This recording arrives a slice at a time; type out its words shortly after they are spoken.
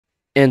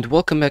And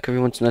welcome back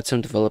everyone to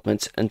Netsum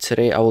Development, and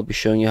today I will be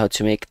showing you how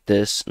to make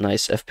this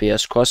nice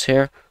FPS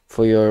crosshair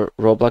for your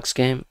Roblox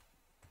game.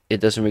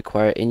 It doesn't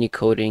require any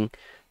coding,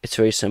 it's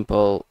very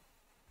simple,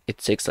 it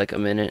takes like a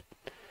minute,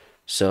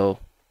 so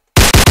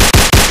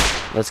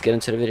let's get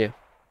into the video.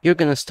 You're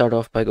going to start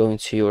off by going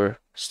to your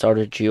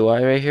starter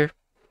GUI right here,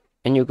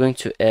 and you're going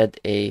to add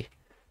a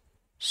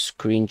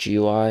screen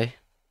GUI,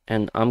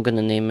 and I'm going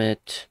to name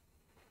it,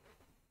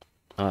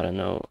 I don't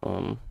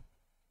know,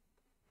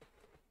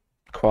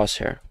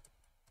 Crosshair.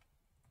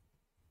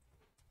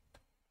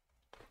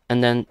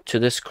 And then to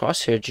this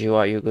Crosshair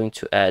GUI, you're going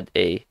to add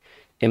a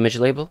image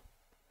label.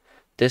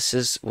 This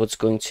is what's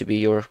going to be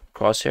your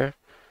crosshair.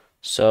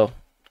 So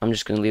I'm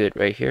just going to leave it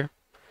right here.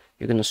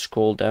 You're going to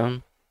scroll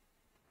down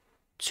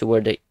to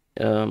where the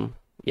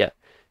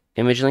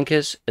image link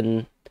is,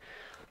 and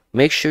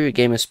make sure your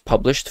game is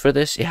published for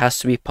this. It has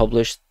to be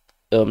published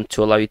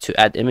to allow you to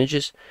add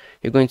images.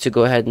 You're going to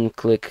go ahead and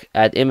click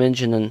add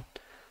image, and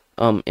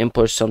then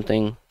import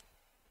something.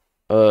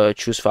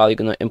 Choose file. You're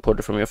going to import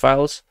it from your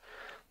files.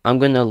 I'm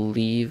going to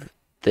leave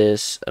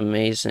this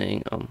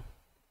amazing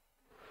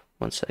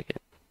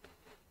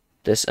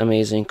this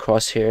amazing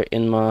crosshair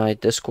in my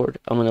Discord.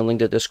 I'm going to link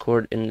the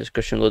Discord in the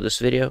description below this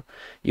video.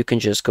 You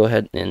can just go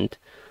ahead and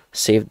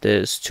save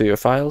this to your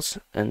files,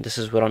 and this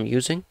is what I'm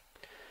using.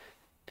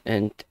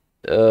 And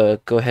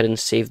go ahead and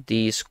save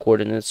these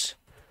coordinates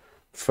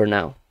for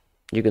now.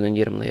 You're going to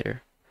need them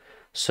later.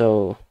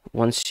 So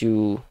once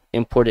you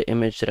import the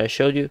image that I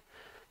showed you,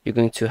 you're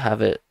going to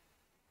have it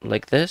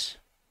like this.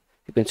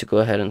 You're going to go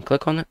ahead and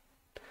click on it,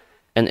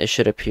 and it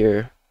should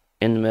appear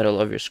in the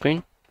middle of your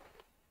screen.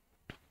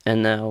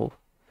 And now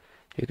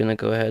you're going to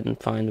go ahead and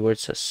find where it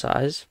says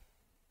size.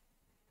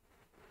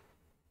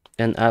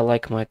 And I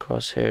like my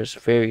crosshairs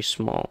very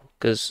small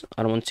because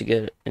I don't want to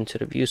get into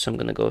the view, so I'm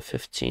going to go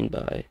 15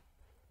 by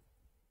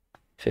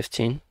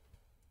 15.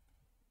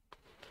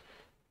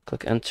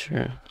 Click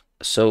enter.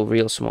 So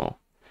real small.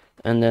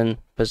 And then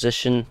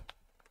position,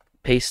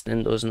 paste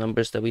in those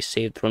numbers that we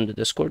saved from the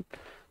Discord.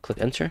 Click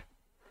enter.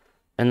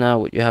 And now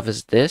what you have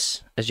is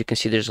this. As you can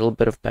see, there's a little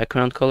bit of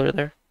background color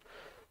there.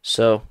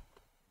 So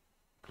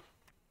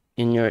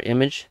in your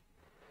image,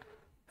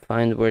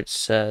 find where it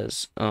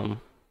says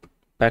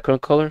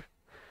background color.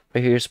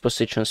 Right here, you're supposed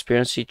to say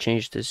transparency.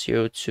 Change the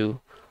 0 to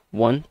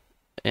 1,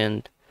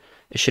 and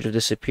it should have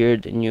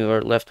disappeared, and you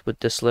are left with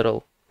this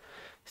little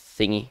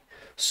thingy.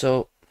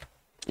 So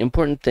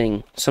important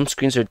thing, some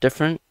screens are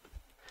different,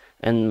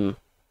 and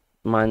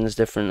mine is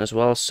different as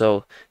well.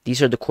 So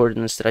these are the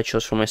coordinates that I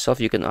chose for myself.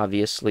 You can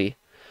obviously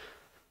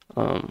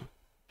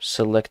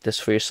select this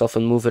for yourself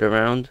and move it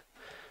around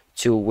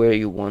to where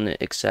you want it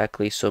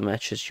exactly so it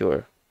matches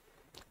your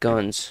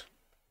guns.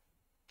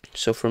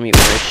 So for me,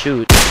 when I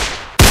shoot,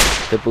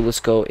 the bullets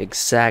go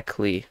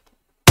exactly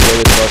where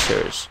the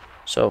crosshair is.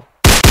 So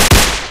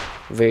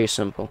very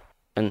simple,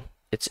 and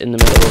it's in the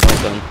middle of my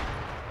gun.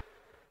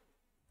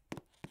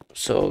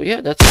 So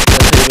yeah, that's how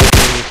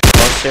you make a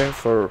crosshair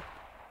for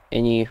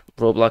any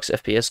Roblox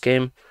FPS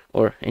game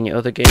or any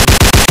other game.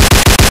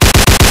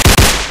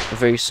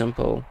 Very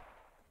simple,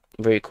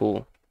 very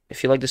cool.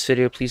 If you like this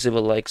video, please leave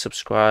a like,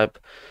 subscribe,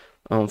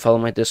 follow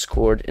my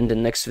Discord. In the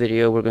next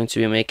video, we're going to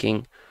be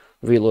making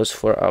reloads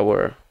for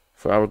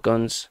our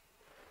guns.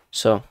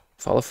 So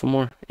follow for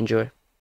more. Enjoy.